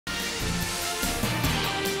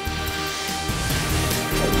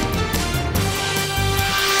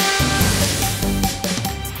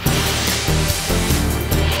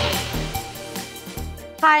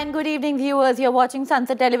Hi and good evening viewers, you're watching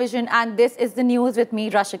Sansad Television and this is the news with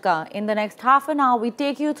me Rashika. In the next half an hour, we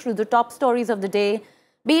take you through the top stories of the day,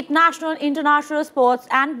 be it national, international, sports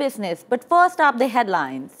and business. But first up, the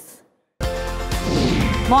headlines.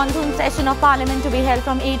 Monsoon session of Parliament to be held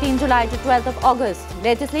from 18 July to 12th of August.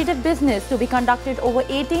 Legislative business to be conducted over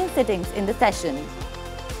 18 sittings in the session.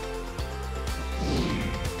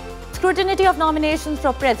 Scrutiny of nominations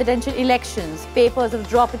for presidential elections. Papers of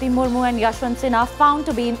Draupadi Murmu and Yashwant Sinha found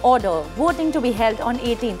to be in order. Voting to be held on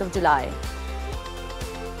 18th of July.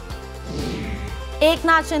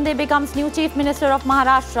 Eknath Shinde becomes new Chief Minister of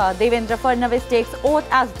Maharashtra. Devendra Fadnavis takes oath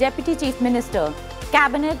as Deputy Chief Minister.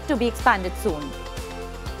 Cabinet to be expanded soon.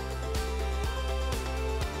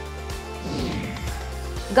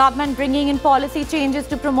 Government bringing in policy changes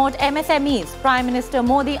to promote MSMEs. Prime Minister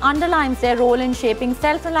Modi underlines their role in shaping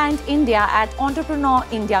self-reliant India at Entrepreneur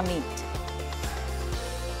India Meet.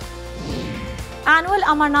 Annual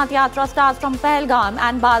Amarnath Yatra starts from Pahalgam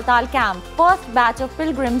and Baltal camp. First batch of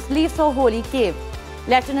pilgrims leaves for Holy Cave.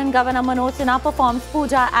 Lieutenant Governor Manoj Sinha performs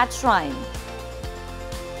puja at shrine.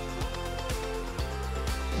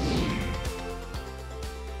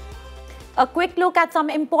 A quick look at some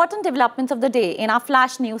important developments of the day in our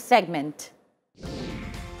Flash News segment.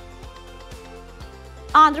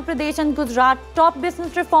 Andhra Pradesh and Gujarat top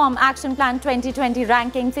business reform action plan 2020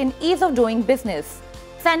 rankings in ease of doing business.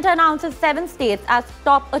 Centre announces 7 states as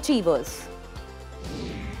top achievers.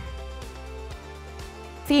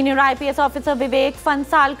 Senior IPS officer Vivek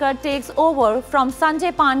Fansalkar takes over from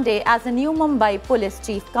Sanjay Pandey as the new Mumbai Police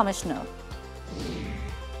Chief Commissioner.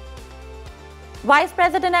 Vice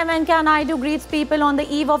President M. Venkaiah Naidu greets people on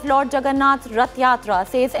the eve of Lord Jagannath's Rath Yatra,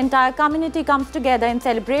 says entire community comes together in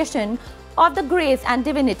celebration of the grace and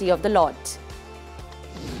divinity of the Lord.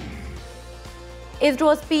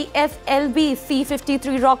 ISRO's PSLV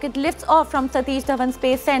C-53 rocket lifts off from Satish Dhawan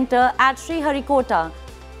Space Centre at Sriharikota,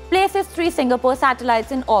 places 3 Singapore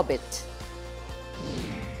satellites in orbit.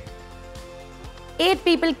 8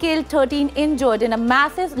 people killed, 13 injured in a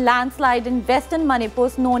massive landslide in western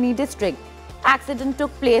Manipur's Noni district. Accident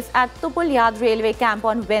took place at Tupulyad railway camp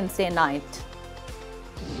on Wednesday night.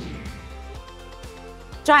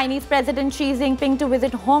 Chinese President Xi Jinping to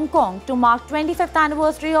visit Hong Kong to mark 25th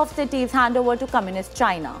anniversary of city's handover to Communist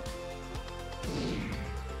China.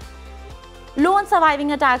 Lone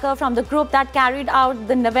surviving attacker from the group that carried out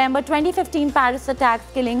the November 2015 Paris attacks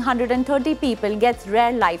killing 130 people gets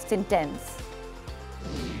rare life sentence.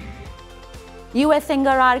 US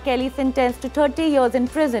singer R. Kelly sentenced to 30 years in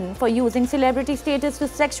prison for using celebrity status to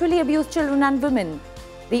sexually abuse children and women.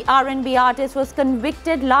 The R&B artist was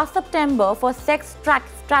convicted last September for sex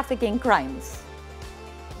trafficking crimes.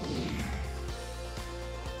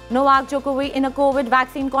 Novak Djokovic in a COVID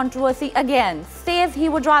vaccine controversy again, says he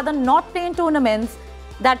would rather not play in tournaments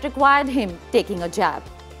that required him taking a jab.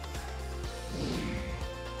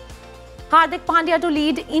 Hardik Pandya to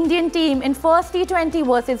lead Indian team in first T20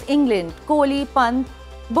 versus England. Kohli, Pant,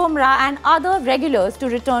 Bumrah and other regulars to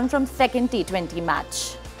return from second T20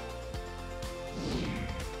 match.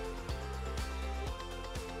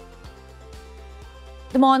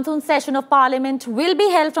 The monsoon session of Parliament will be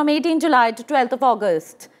held from 18 July to 12th of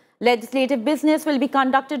August. Legislative business will be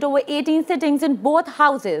conducted over 18 sittings in both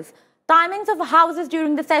houses. Timings of houses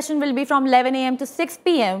during the session will be from 11 a.m. to 6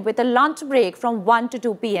 p.m. with a lunch break from 1 to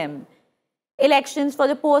 2 p.m. Elections for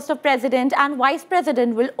the post of President and Vice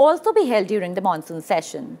President will also be held during the monsoon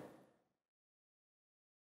session.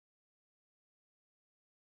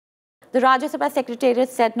 The Rajya Sabha Secretariat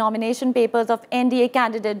said nomination papers of NDA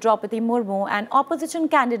candidate Draupadi Murmu and opposition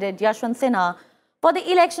candidate Yashwant Sinha for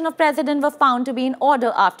the election of President were found to be in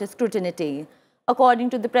order after scrutiny.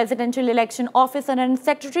 According to the Presidential Election Officer and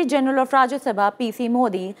Secretary General of Rajya Sabha, P.C.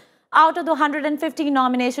 Modi, out of the 150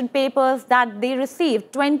 nomination papers that they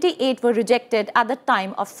received, 28 were rejected at the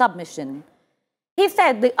time of submission. He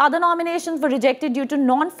said the other nominations were rejected due to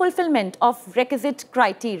non-fulfillment of requisite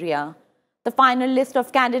criteria. The final list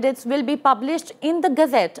of candidates will be published in the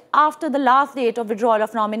Gazette after the last date of withdrawal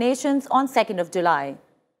of nominations on 2nd of July.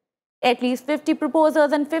 At least 50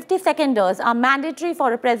 proposers and 50 seconders are mandatory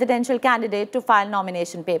for a presidential candidate to file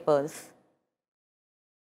nomination papers.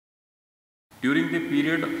 During the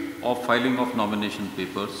period of filing of nomination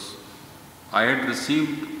papers, I had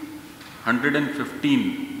received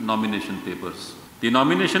 115 nomination papers. The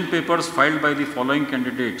nomination papers filed by the following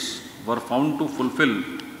candidates were found to fulfill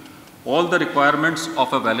all the requirements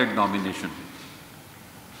of a valid nomination.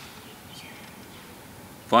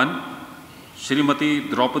 1. Srimati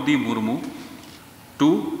Draupadi Murmu.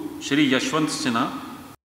 2. Shri Yashwant Sinha.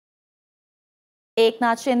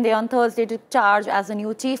 Eknath Shinde on Thursday took charge as the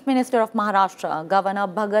new Chief Minister of Maharashtra. Governor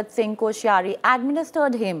Bhagat Singh Koshyari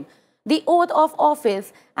administered him the oath of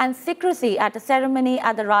office and secrecy at a ceremony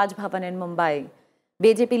at the Raj Bhavan in Mumbai.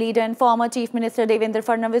 BJP leader and former Chief Minister Devendra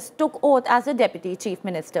Fadnavis took oath as the Deputy Chief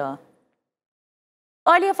Minister.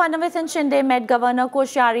 Earlier, Fadnavis and Shinde met Governor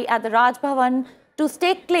Koshyari at the Raj Bhavan to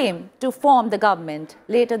stake claim to form the government.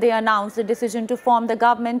 Later, they announced the decision to form the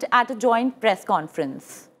government at a joint press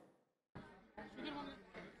conference.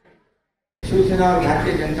 Shiv Sena और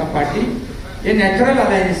Bharatiya Janata party ये natural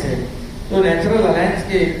alliance है, तो natural alliance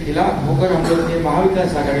के खिलाफ होकर हम लोग ये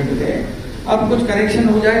महाविकास आघाड़ी में गए। अब कुछ करेक्शन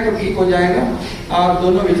हो जाए तो ठीक हो जाएगा और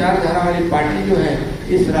दोनों विचारधारा वाली पार्टी जो है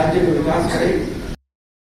इस राज्य में विकास करेगी।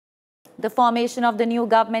 The formation of the new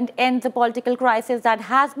government ends a political crisis that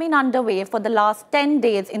has been underway for the last 10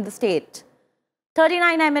 days in the state.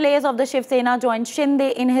 39 MLAs of the Shiv Sena joined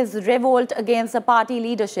Shinde in his revolt against the party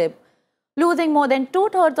leadership. Losing more than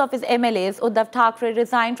two-thirds of his MLAs, Uddhav Thackeray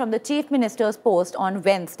resigned from the Chief Minister's post on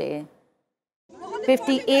Wednesday.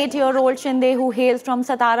 58-year-old Shinde, who hails from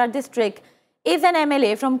Satara district, is an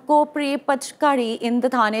MLA from Kopri Pachkari in the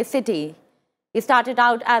Thane city. He started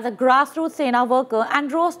out as a grassroots Sena worker and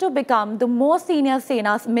rose to become the most senior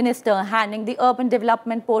Sena minister, handling the urban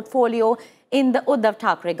development portfolio in the Uddhav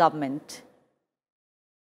Thackeray government.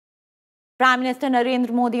 Prime Minister Narendra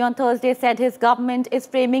Modi on Thursday said his government is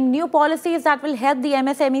framing new policies that will help the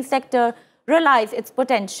MSME sector realize its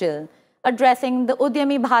potential. Addressing the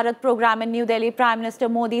Udyami Bharat program in New Delhi, Prime Minister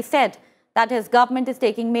Modi said that his government is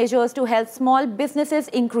taking measures to help small businesses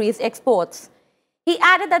increase exports. He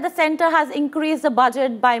added that the centre has increased the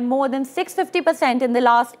budget by more than 650% in the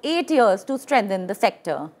last 8 years to strengthen the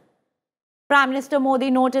sector. Prime Minister Modi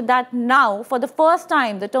noted that now, for the first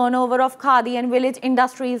time, the turnover of khadi and village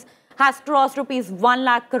industries has crossed rupees 1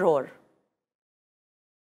 lakh crore.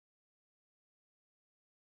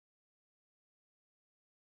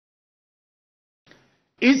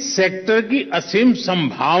 इस sector की असीम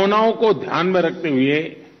संभावनाओं को ध्यान में रखते हुए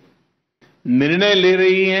निर्णय ले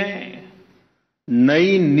रही है,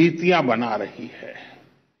 नई नीतियां बना रही है।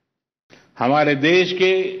 हमारे देश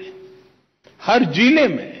के हर जिले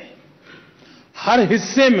में, हर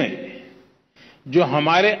हिस्से में जो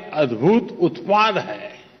हमारे अद्भुत उत्पाद हैं,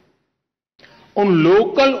 उन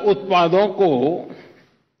लोकल उत्पादों को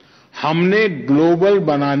हमने ग्लोबल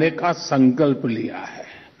बनाने का संकल्प लिया है।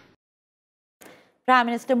 Prime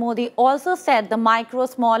Minister Modi also said the micro,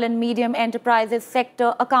 small and medium enterprises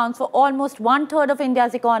sector accounts for almost 1/3 of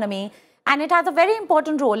India's economy and it has a very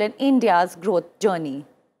important role in India's growth journey.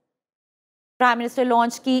 Prime Minister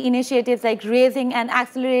launched key initiatives like raising and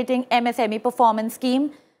accelerating MSME performance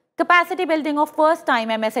scheme, capacity building of first-time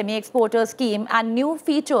MSME exporter scheme and new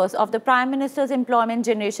features of the Prime Minister's Employment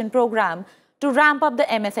Generation Program to ramp up the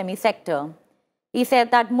MSME sector. He said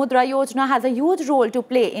that Mudra Yojana has a huge role to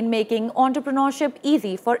play in making entrepreneurship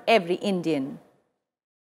easy for every Indian.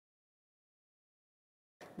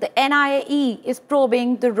 The NIA is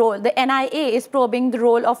probing the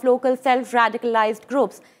role of local self-radicalized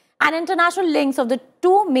groups and international links of the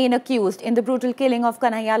two main accused in the brutal killing of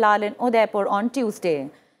Kanhaiya Lal in Udaipur on Tuesday.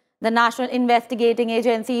 The National Investigating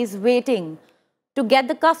Agency is waiting to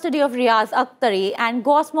get the custody of Riaz Akhtari and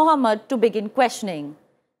Ghaus Mohammed to begin questioning.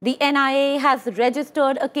 The NIA has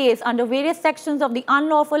registered a case under various sections of the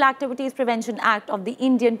Unlawful Activities Prevention Act of the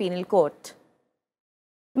Indian Penal Code.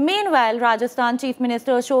 Meanwhile, Rajasthan Chief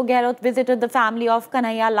Minister Ashok Gehlot visited the family of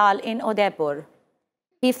Kanhaiya Lal in Udaipur.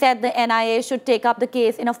 He said the NIA should take up the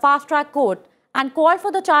case in a fast-track court and called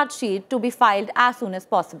for the charge sheet to be filed as soon as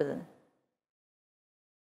possible.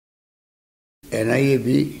 NIA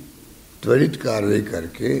भी त्वरित कार्रवाई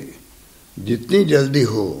करके जितनी जल्दी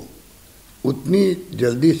हो उतनी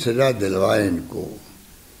जल्दी सजा दिलवाए इनको,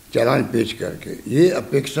 चालान पेश करके। ये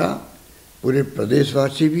अपेक्षा पूरे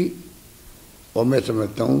प्रदेशवासी भी और मैं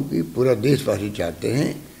समझता हूँ कि पूरा देशवासी चाहते हैं।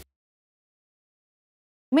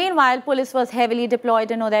 Meanwhile, police was heavily deployed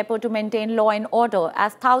in Udaipur to maintain law and order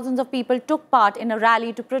as thousands of people took part in a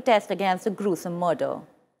rally to protest against the gruesome murder.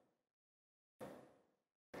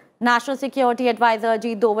 National Security Advisor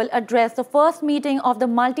Ajit Doval addressed the first meeting of the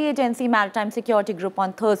Multi-Agency Maritime Security Group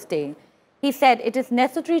on Thursday. He said it is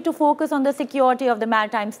necessary to focus on the security of the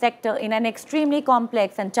maritime sector in an extremely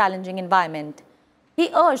complex and challenging environment. He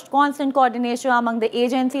urged constant coordination among the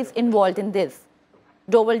agencies involved in this.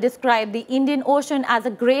 Doval described the Indian Ocean as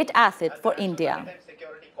a great asset for India.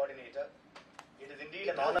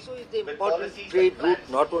 So it's the important trade route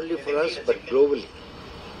not only for us but globally.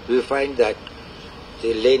 We find that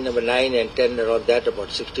the lane number 9 and 10 around that about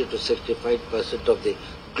 60 to 65% of the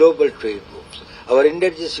global trade moves. Our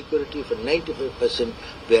energy security, for 95%,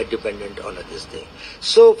 we are dependent on this thing.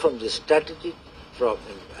 So from the strategy, from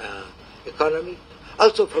economy,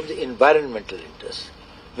 also from the environmental interest,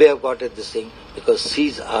 we have got at this thing because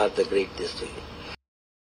seas are the great district.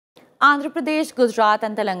 Andhra Pradesh, Gujarat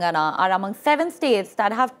and Telangana are among 7 states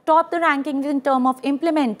that have topped the rankings in terms of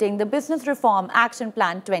implementing the Business Reform Action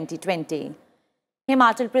Plan 2020.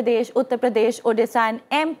 Himachal Pradesh, Uttar Pradesh, Odisha and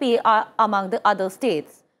MP are among the other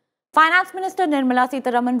states. Finance Minister Nirmala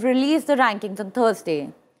Sitharaman released the rankings on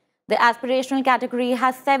Thursday. The aspirational category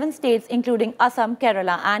has 7 states including Assam,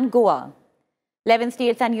 Kerala and Goa. 11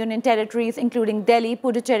 states and union territories including Delhi,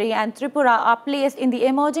 Puducherry and Tripura are placed in the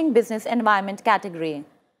Emerging Business Environment category.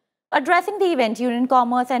 Addressing the event, Union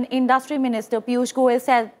Commerce and Industry Minister Piyush Goyal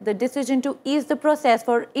said the decision to ease the process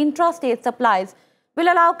for intra-state supplies will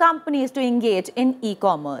allow companies to engage in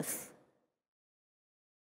e-commerce.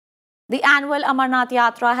 The annual Amarnath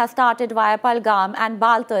Yatra has started via Pahalgam and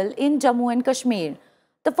Baltal in Jammu and Kashmir.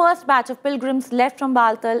 The first batch of pilgrims left from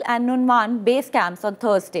Baltal and Nunwan base camps on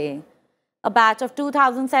Thursday. A batch of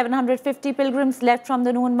 2,750 pilgrims left from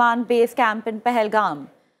the Nunwan base camp in Pahalgam.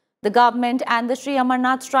 The government and the Sri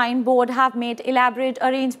Amarnath Shrine Board have made elaborate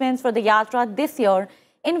arrangements for the Yatra this year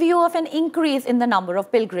in view of an increase in the number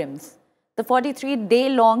of pilgrims. The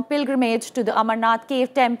 43-day-long pilgrimage to the Amarnath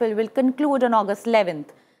Cave Temple will conclude on August 11th,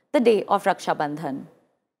 the day of Raksha Bandhan.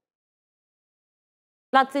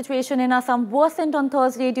 Flood situation in Assam worsened on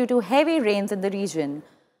Thursday due to heavy rains in the region.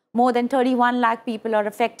 More than 31 lakh people are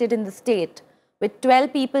affected in the state. With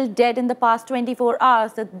 12 people dead in the past 24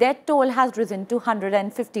 hours, the death toll has risen to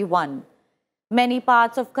 151. Many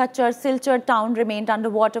parts of Kachar Silchar town remained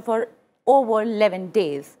underwater for over 11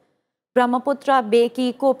 days. Brahmaputra,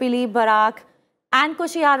 Beki, Kopili, Barak and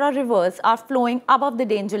Kushiara rivers are flowing above the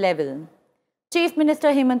danger level. Chief Minister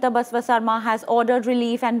Himanta Biswa Sarma has ordered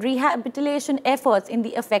relief and rehabilitation efforts in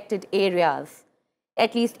the affected areas.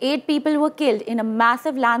 At least 8 people were killed in a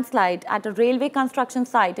massive landslide at a railway construction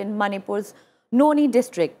site in Manipur's Noni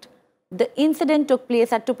district. The incident took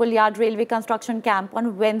place at Tupulyad railway construction camp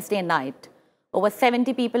on Wednesday night. Over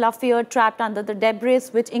 70 people are feared trapped under the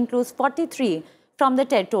debris, which includes 43 from the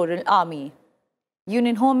Territorial Army.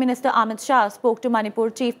 Union Home Minister Amit Shah spoke to Manipur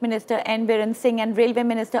Chief Minister N. Biren Singh and Railway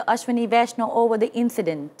Minister Ashwini Vaishnaw over the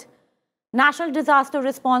incident. National Disaster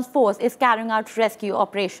Response Force is carrying out rescue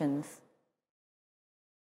operations.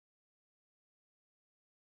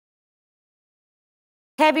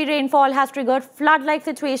 Heavy rainfall has triggered flood-like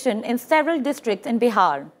situation in several districts in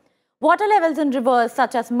Bihar. Water levels in rivers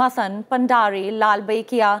such as Masan, Pandari, Lal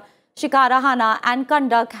Baikia, Shikarahana and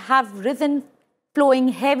Kandak have risen, flowing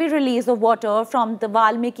heavy release of water from the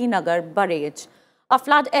Valmiki Nagar barrage. A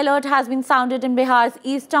flood alert has been sounded in Bihar's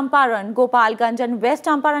East Champaran, Gopalganj and West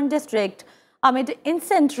Champaran district amid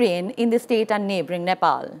incessant rain in the state and neighboring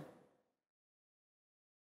Nepal.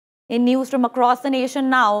 In news from across the nation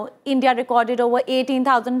now, India recorded over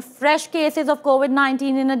 18,000 fresh cases of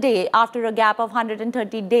COVID-19 in a day after a gap of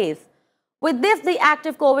 130 days. With this, the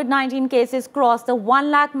active COVID-19 cases crossed the 1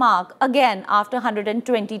 lakh mark again after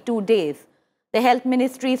 122 days. The Health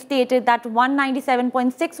Ministry stated that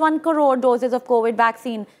 197.61 crore doses of COVID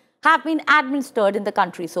vaccine have been administered in the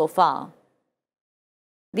country so far.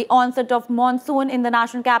 The onset of monsoon in the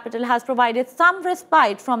national capital has provided some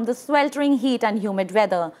respite from the sweltering heat and humid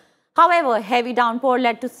weather. However, heavy downpour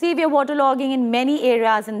led to severe waterlogging in many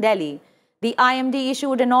areas in Delhi. The IMD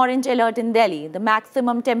issued an orange alert in Delhi. The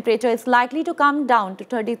maximum temperature is likely to come down to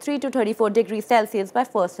 33 to 34 degrees Celsius by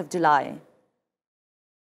 1st of July.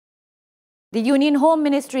 The Union Home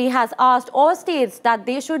Ministry has asked all states that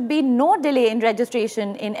there should be no delay in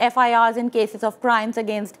registration in FIRs in cases of crimes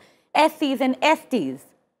against SCs and STs.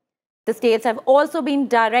 The states have also been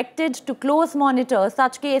directed to close monitor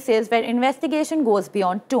such cases where investigation goes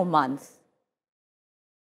beyond 2 months.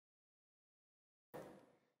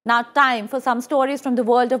 Now time for some stories from the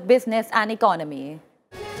world of business and economy.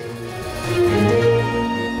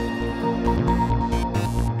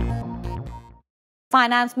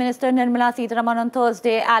 Finance Minister Nirmala Sitharaman on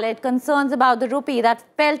Thursday allayed concerns about the rupee that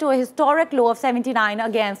fell to a historic low of 79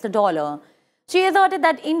 against the dollar. She asserted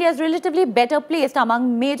that India is relatively better placed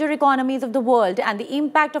among major economies of the world and the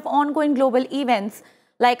impact of ongoing global events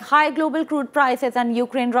like high global crude prices and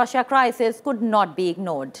Ukraine-Russia crisis could not be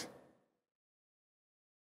ignored.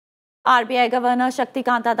 RBI Governor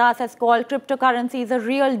Shaktikanta Das has called cryptocurrencies a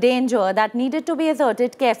real danger that needed to be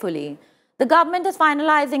asserted carefully. The government is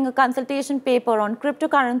finalizing a consultation paper on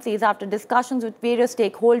cryptocurrencies after discussions with various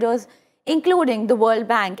stakeholders, including the World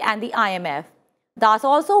Bank and the IMF. Das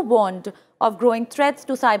also warned of growing threats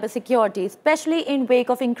to cybersecurity, especially in wake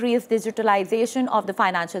of increased digitalization of the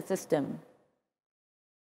financial system.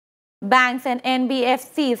 Banks and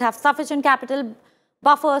NBFCs have sufficient capital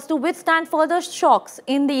buffers to withstand further shocks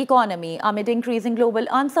in the economy amid increasing global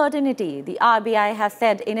uncertainty, the RBI has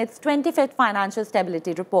said in its 25th Financial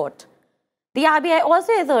Stability Report. The RBI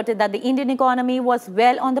also asserted that the Indian economy was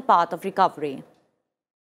well on the path of recovery.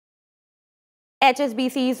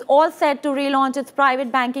 HSBC is all set to relaunch its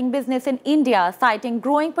private banking business in India, citing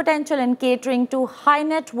growing potential in catering to high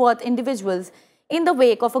net worth individuals in the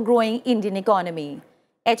wake of a growing Indian economy.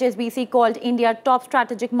 HSBC called India a top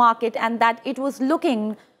strategic market and that it was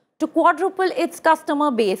looking to quadruple its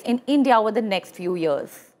customer base in India over the next few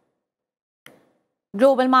years.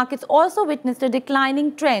 Global markets also witnessed a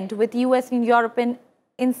declining trend, with US and European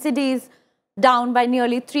indices down by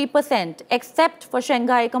nearly 3%, except for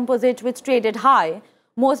Shanghai Composite, which traded high.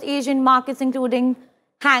 Most Asian markets, including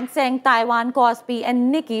Hang Seng, Taiwan, Kospi,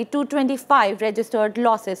 and Nikkei 225, registered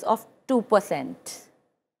losses of 2%.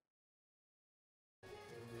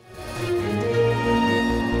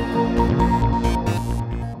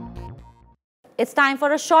 It's time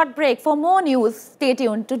for a short break. For more news, stay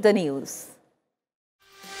tuned to the news.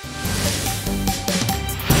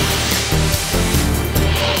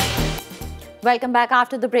 Welcome back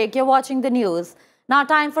after the break. You're watching the news. Now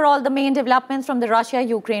time for all the main developments from the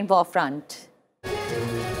Russia-Ukraine war front.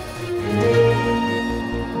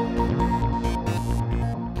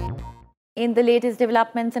 In the latest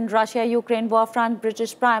developments in Russia-Ukraine war front,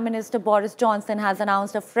 British Prime Minister Boris Johnson has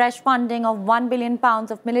announced a fresh funding of £1 billion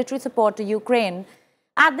of military support to Ukraine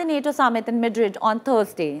at the NATO summit in Madrid on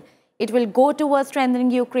Thursday. It will go towards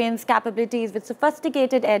strengthening Ukraine's capabilities with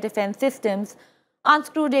sophisticated air defense systems,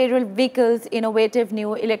 unscrewed aerial vehicles, innovative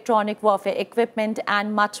new electronic warfare equipment,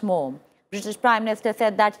 and much more. British Prime Minister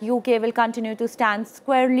said that UK will continue to stand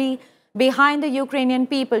squarely behind the Ukrainian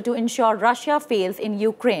people to ensure Russia fails in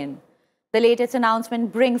Ukraine. The latest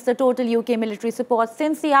announcement brings the total UK military support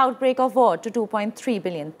since the outbreak of war to £2.3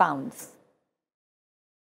 billion.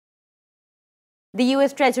 The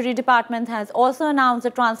US Treasury Department has also announced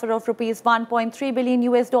the transfer of rupees $1.3 billion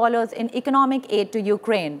in economic aid to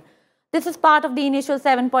Ukraine. This is part of the initial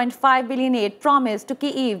 $7.5 billion aid promised to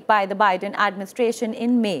Kyiv by the Biden administration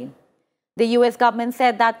in May. The US government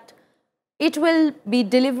said that it will be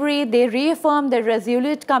delivery. They reaffirmed their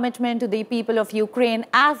resolute commitment to the people of Ukraine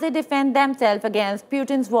as they defend themselves against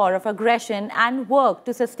Putin's war of aggression and work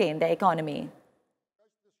to sustain their economy.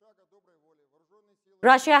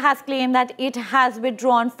 Russia has claimed that it has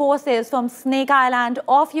withdrawn forces from Snake Island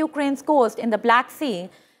off Ukraine's coast in the Black Sea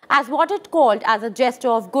as what it called as a gesture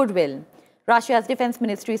of goodwill. Russia's defense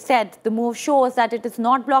ministry said the move shows that it is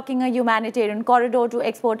not blocking a humanitarian corridor to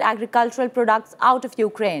export agricultural products out of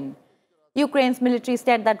Ukraine. Ukraine's military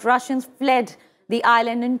said that Russians fled the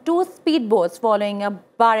island in 2 speedboats following a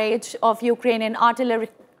barrage of Ukrainian artillery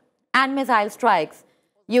and missile strikes.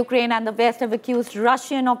 Ukraine and the West have accused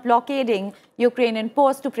Russia of blockading Ukrainian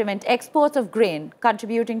ports to prevent exports of grain,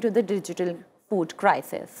 contributing to the digital food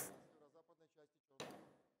crisis.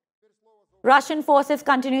 Russian forces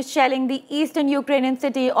continue shelling the eastern Ukrainian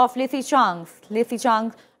city of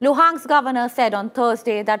Lysychansk. Luhansk's governor said on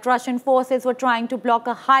Thursday that Russian forces were trying to block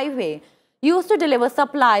a highway used to deliver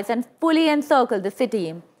supplies and fully encircle the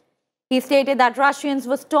city. He stated that Russians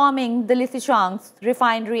were storming the Lysychansk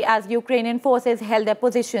refinery as Ukrainian forces held their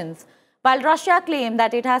positions, while Russia claimed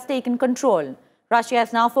that it has taken control. Russia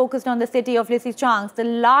has now focused on the city of Lysychansk, the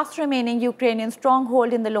last remaining Ukrainian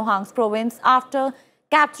stronghold in the Luhansk province, after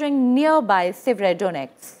capturing nearby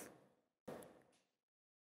Severodonetsk.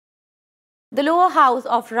 The lower house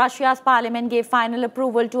of Russia's parliament gave final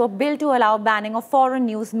approval to a bill to allow banning of foreign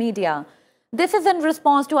news media. This is in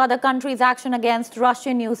response to other countries' action against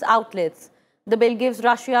Russian news outlets. The bill gives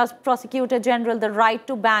Russia's Prosecutor General the right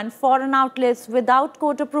to ban foreign outlets without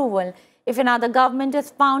court approval if another government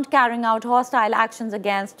is found carrying out hostile actions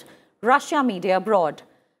against Russia media abroad.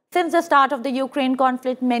 Since the start of the Ukraine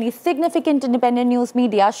conflict, many significant independent news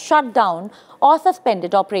media shut down or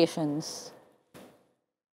suspended operations.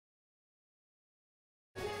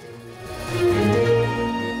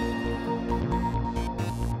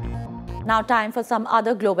 Now time for some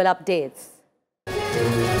other global updates.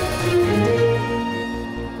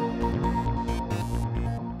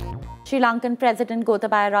 Sri Lankan President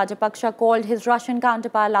Gotabaya Rajapaksa called his Russian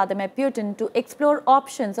counterpart Vladimir Putin to explore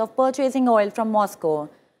options of purchasing oil from Moscow.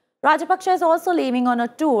 Rajapaksa is also leaving on a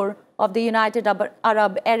tour of the United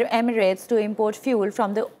Arab Emirates to import fuel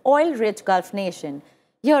from the oil-rich Gulf nation.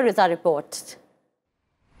 Here is our report.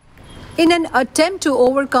 In an attempt to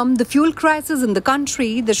overcome the fuel crisis in the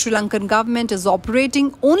country, the Sri Lankan government is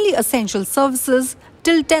operating only essential services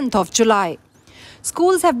till 10th of July.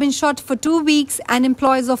 Schools have been shut for 2 weeks and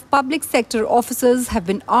employees of public sector offices have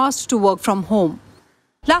been asked to work from home.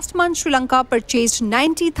 Last month, Sri Lanka purchased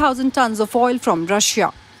 90,000 tons of oil from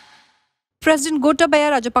Russia. President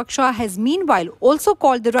Gotabaya Rajapaksa has meanwhile also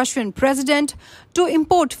called the Russian president to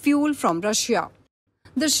import fuel from Russia.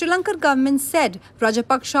 The Sri Lankan government said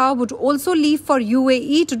Rajapaksa would also leave for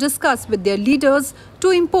UAE to discuss with their leaders to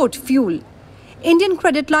import fuel. Indian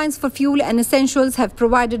credit lines for fuel and essentials have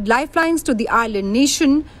provided lifelines to the island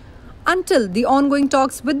nation until the ongoing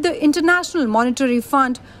talks with the International Monetary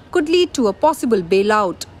Fund could lead to a possible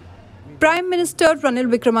bailout. Prime Minister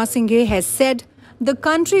Ranil Wickremesinghe has said the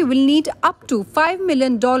country will need up to $5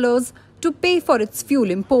 million to pay for its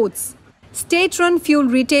fuel imports. State-run fuel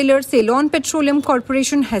retailer Ceylon Petroleum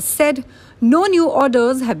Corporation has said no new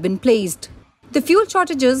orders have been placed. The fuel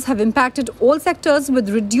shortages have impacted all sectors with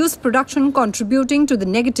reduced production contributing to the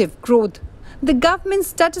negative growth. The government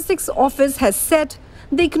statistics office has said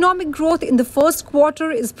the economic growth in the first quarter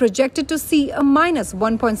is projected to see a minus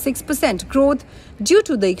 1.6% growth due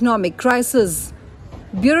to the economic crisis.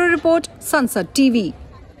 Bureau Report, Sansad TV.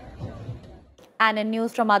 And in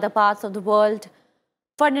news from other parts of the world,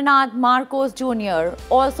 Ferdinand Marcos Jr.,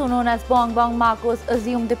 also known as Bongbong Marcos,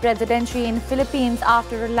 assumed the presidency in Philippines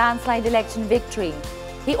after a landslide election victory.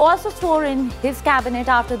 He also swore in his cabinet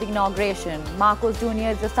after the inauguration. Marcos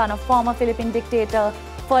Jr. is the son of former Philippine dictator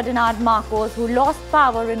Ferdinand Marcos, who lost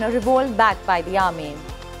power in a revolt backed by the army.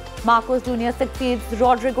 Marcos Jr. succeeds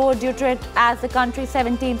Rodrigo Duterte as the country's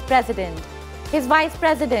 17th president. His vice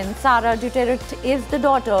president, Sara Duterte, is the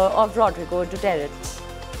daughter of Rodrigo Duterte.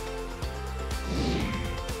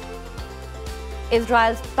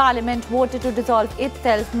 Israel's parliament voted to dissolve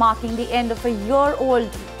itself, marking the end of a year-old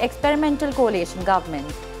experimental coalition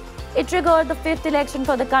government. It triggered the fifth election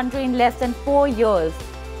for the country in less than 4 years.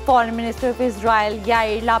 Foreign Minister of Israel,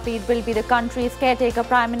 Yair Lapid, will be the country's caretaker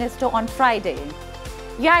prime minister on Friday.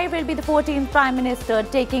 Yair will be the 14th prime minister,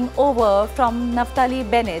 taking over from Naftali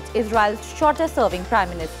Bennett, Israel's shortest-serving prime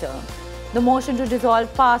minister. The motion to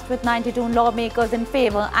dissolve passed with 92 lawmakers in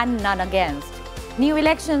favor and none against. New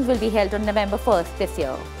elections will be held on November 1st this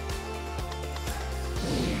year.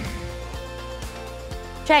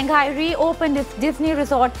 Shanghai reopened its Disney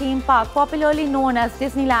Resort theme park, popularly known as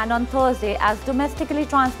Disneyland, on Thursday as domestically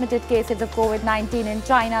transmitted cases of COVID-19 in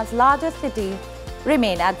China's largest city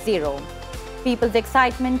remain at zero. People's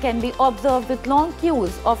excitement can be observed with long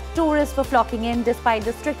queues of tourists for flocking in despite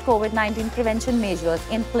the strict COVID-19 prevention measures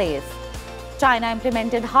in place. China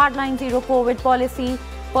implemented hardline zero-COVID policy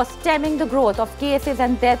for stemming the growth of cases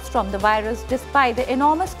and deaths from the virus despite the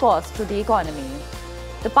enormous cost to the economy.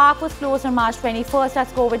 The park was closed on March 21st as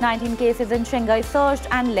COVID-19 cases in Shanghai surged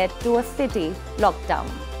and led to a city lockdown.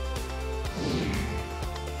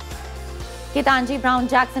 Ketanji Brown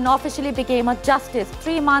Jackson officially became a justice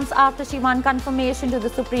 3 months after she won confirmation to the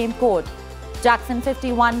Supreme Court. Jackson,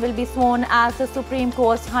 51, will be sworn as the Supreme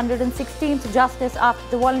Court's 116th justice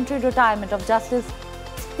after the voluntary retirement of Justice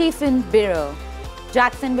Stephen Breyer.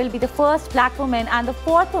 Jackson will be the first black woman and the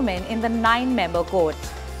 4th woman in the 9-member court.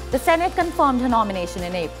 The Senate confirmed her nomination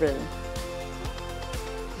in April.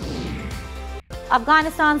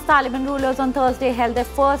 Afghanistan's Taliban rulers on Thursday held their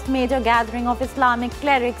first major gathering of Islamic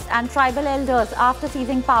clerics and tribal elders after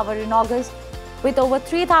seizing power in August, with over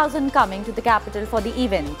 3,000 coming to the capital for the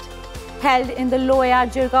event. Held in the Loya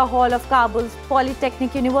Jirga Hall of Kabul's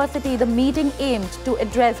Polytechnic University, the meeting aimed to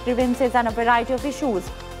address grievances and a variety of issues,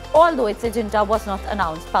 although its agenda was not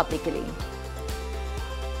announced publicly.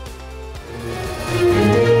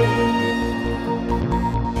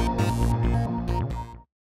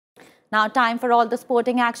 Now time for all the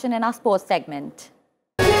sporting action in our sports segment.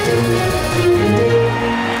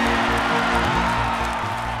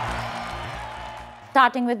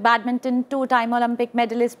 Starting with badminton, two-time Olympic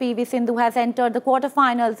medalist PV Sindhu has entered the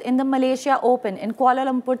quarterfinals in the Malaysia Open in Kuala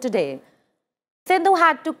Lumpur today. Sindhu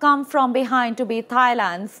had to come from behind to beat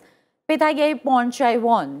Thailand's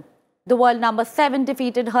Pitayai-Pornchai. The world number 7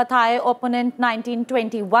 defeated her Thai opponent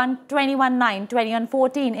 19-21, 21-9,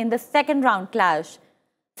 21-14 in the second round clash.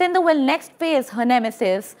 Sindhu will next face her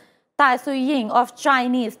nemesis Tai Tzu Ying of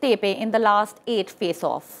Chinese Taipei in the last 8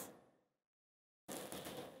 face-off.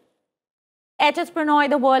 HS Pranoy,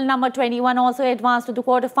 the world number 21, also advanced to the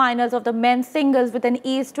quarterfinals of the men's singles with an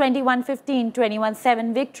easy 21-15,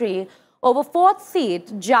 21-7 victory over 4th seed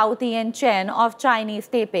Zhao Tianchen of Chinese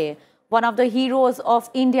Taipei. One of the heroes of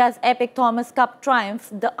India's epic Thomas Cup triumph,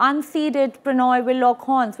 the unseeded Pranoy will lock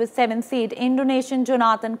horns with 7th seed Indonesian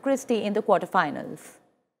Jonathan Christie in the quarterfinals.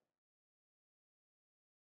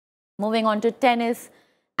 Moving on to tennis,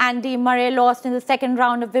 Andy Murray lost in the second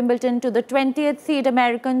round of Wimbledon to the 20th seed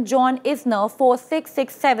American John Isner 4-6,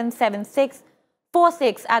 6-7, 7-6,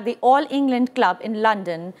 4-6 at the All England Club in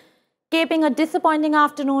London, capping a disappointing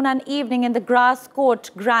afternoon and evening in the grass court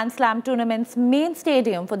Grand Slam tournament's main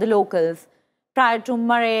stadium for the locals. Prior to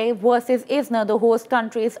Murray versus Isner, the host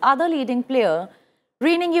country's other leading player,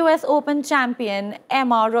 reigning US Open champion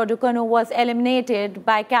Emma Raducanu was eliminated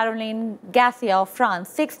by Caroline Garcia of France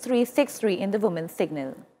 6-3, 6-3 in the women's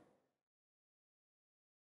single.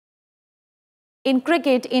 In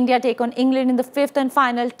cricket, India take on England in the fifth and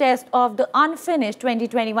final test of the unfinished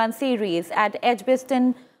 2021 series at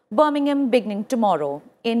Edgbaston, Birmingham, beginning tomorrow.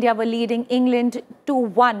 India were leading England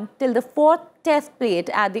 2-1 till the fourth test played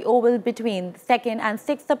at the Oval between 2nd and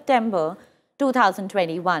 6th September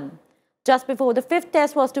 2021. Just before the fifth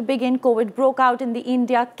test was to begin, COVID broke out in the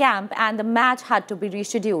India camp and the match had to be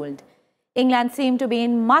rescheduled. England seemed to be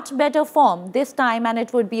in much better form this time and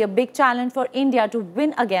it would be a big challenge for India to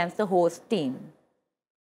win against the host team.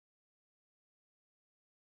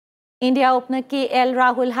 India opener KL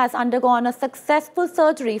Rahul has undergone a successful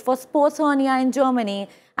surgery for sports hernia in Germany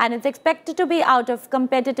and is expected to be out of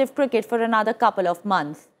competitive cricket for another couple of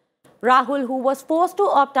months. Rahul, who was forced to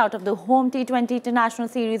opt out of the home T20 International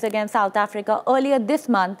Series against South Africa earlier this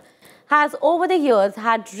month, has over the years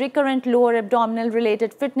had recurrent lower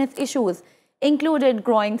abdominal-related fitness issues, including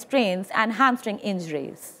groin strains and hamstring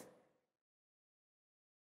injuries.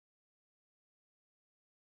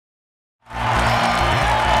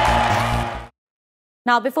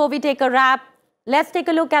 Now, before we take a wrap, let's take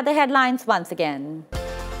a look at the headlines once again.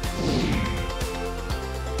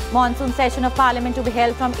 Monsoon session of Parliament to be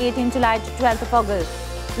held from 18 July to 12th of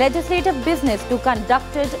August. Legislative business to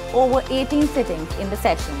conducted over 18 sittings in the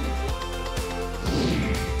session.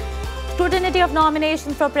 Scrutiny of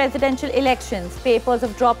nominations for presidential elections. Papers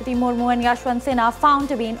of Draupadi Murmu and Yashwant Sinha found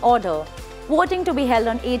to be in order. Voting to be held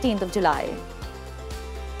on 18th of July.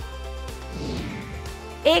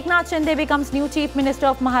 Eknath Shinde becomes new Chief Minister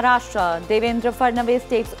of Maharashtra. Devendra Fadnavis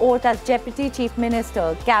takes oath as Deputy Chief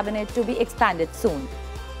Minister. Cabinet to be expanded soon.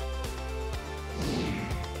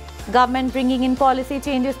 Government bringing in policy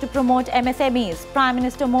changes to promote MSMEs. Prime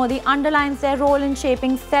Minister Modi underlines their role in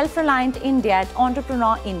shaping self-reliant India at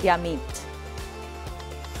Entrepreneur India Meet.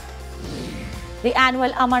 The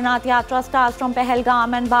annual Amarnath Yatra starts from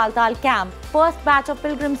Pahalgam and Baltal camp. First batch of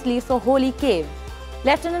pilgrims leaves for Holy Cave.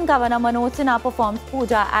 Lieutenant Governor Manoj Sinha performs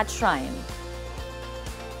puja at shrine.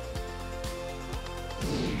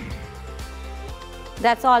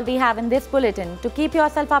 That's all we have in this bulletin. To keep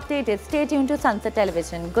yourself updated, stay tuned to Sansad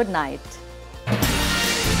Television. Good night.